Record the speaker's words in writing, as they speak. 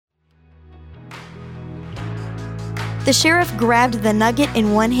The sheriff grabbed the nugget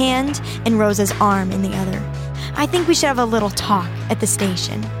in one hand and Rosa's arm in the other. "I think we should have a little talk at the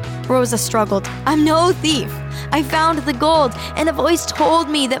station." Rosa struggled. "I'm no thief. I found the gold, and a voice told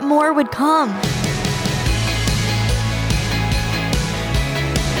me that more would come."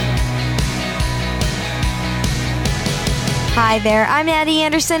 Hi there, I'm Addie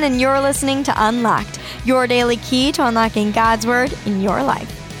Anderson, and you're listening to Unlocked, your daily key to unlocking God's Word in your life.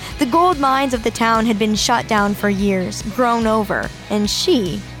 The gold mines of the town had been shut down for years, grown over, and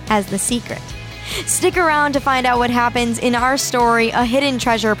she has the secret. Stick around to find out what happens in our story, A Hidden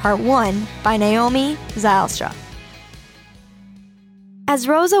Treasure Part 1 by Naomi Zylstra. As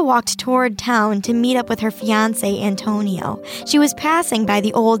Rosa walked toward town to meet up with her fiancé Antonio, she was passing by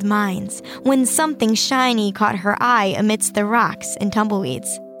the old mines when something shiny caught her eye amidst the rocks and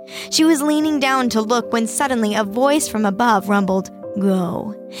tumbleweeds. She was leaning down to look when suddenly a voice from above rumbled,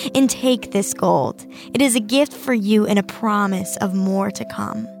 "Go and take this gold. It is a gift for you and a promise of more to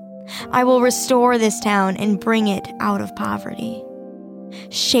come. I will restore this town and bring it out of poverty."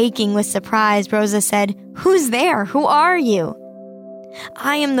 Shaking with surprise, Rosa said, "Who's there? Who are you?"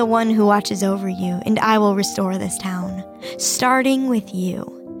 "I am the one who watches over you, and I will restore this town, starting with you.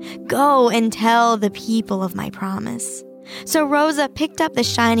 Go and tell the people of my promise." So Rosa picked up the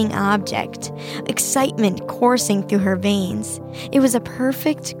shining object, excitement coursing through her veins. It was a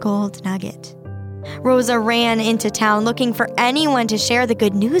perfect gold nugget. Rosa ran into town looking for anyone to share the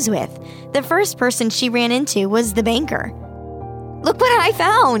good news with. The first person she ran into was the banker. "Look what I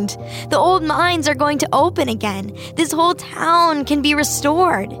found! The old mines are going to open again. This whole town can be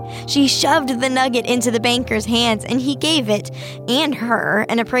restored." She shoved the nugget into the banker's hands, and he gave it and her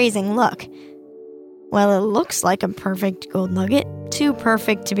an appraising look. "Well, it looks like a perfect gold nugget. Too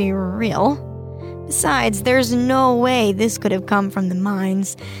perfect to be real. Besides, there's no way this could have come from the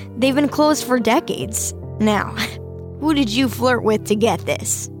mines. They've been closed for decades. Now, who did you flirt with to get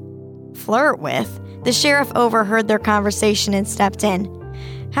this?" "Flirt with?" The sheriff overheard their conversation and stepped in.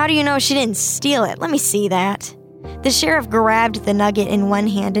 "How do you know she didn't steal it? Let me see that." The sheriff grabbed the nugget in one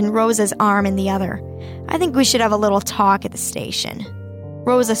hand and Rosa's arm in the other. "I think we should have a little talk at the station."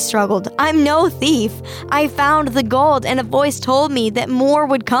 Rosa struggled. "I'm no thief. I found the gold, and a voice told me that more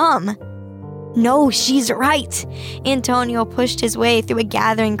would come." "No, she's right." Antonio pushed his way through a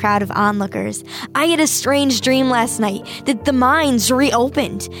gathering crowd of onlookers. "I had a strange dream last night that the mines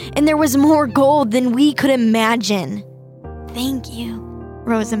reopened, and there was more gold than we could imagine." "Thank you,"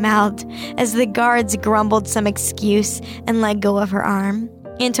 Rosa mouthed as the guards grumbled some excuse and let go of her arm.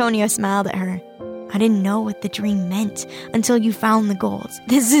 Antonio smiled at her. "I didn't know what the dream meant until you found the gold.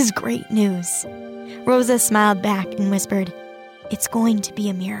 This is great news." Rosa smiled back and whispered, "It's going to be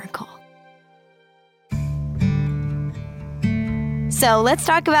a miracle." So let's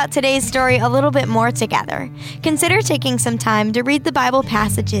talk about today's story a little bit more together. Consider taking some time to read the Bible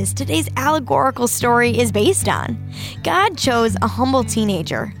passages today's allegorical story is based on. God chose a humble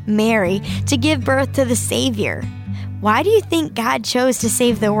teenager, Mary, to give birth to the Savior. Why do you think God chose to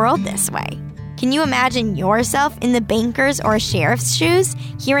save the world this way? Can you imagine yourself in the banker's or sheriff's shoes,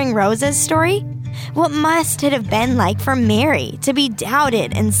 hearing Rosa's story? What must it have been like for Mary to be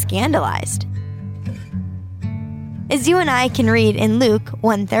doubted and scandalized? As you and I can read in Luke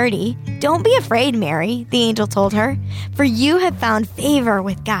 1:30, "Don't be afraid, Mary," the angel told her, "for you have found favor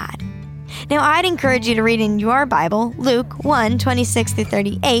with God." Now, I'd encourage you to read in your Bible Luke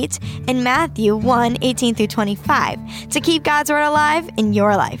 1:26-38 and Matthew 1:18-25 to keep God's Word alive in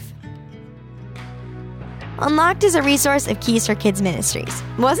your life. Unlocked is a resource of Keys for Kids Ministries.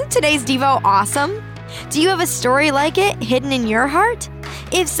 Wasn't today's Devo awesome? Do you have a story like it hidden in your heart?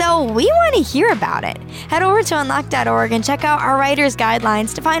 If so, we want to hear about it. Head over to unlocked.org and check out our writer's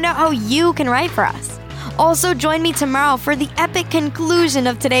guidelines to find out how you can write for us. Also, join me tomorrow for the epic conclusion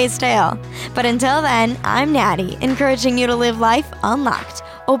of today's tale. But until then, I'm Natty, encouraging you to live life unlocked,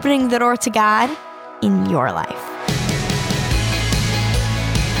 opening the door to God in your life.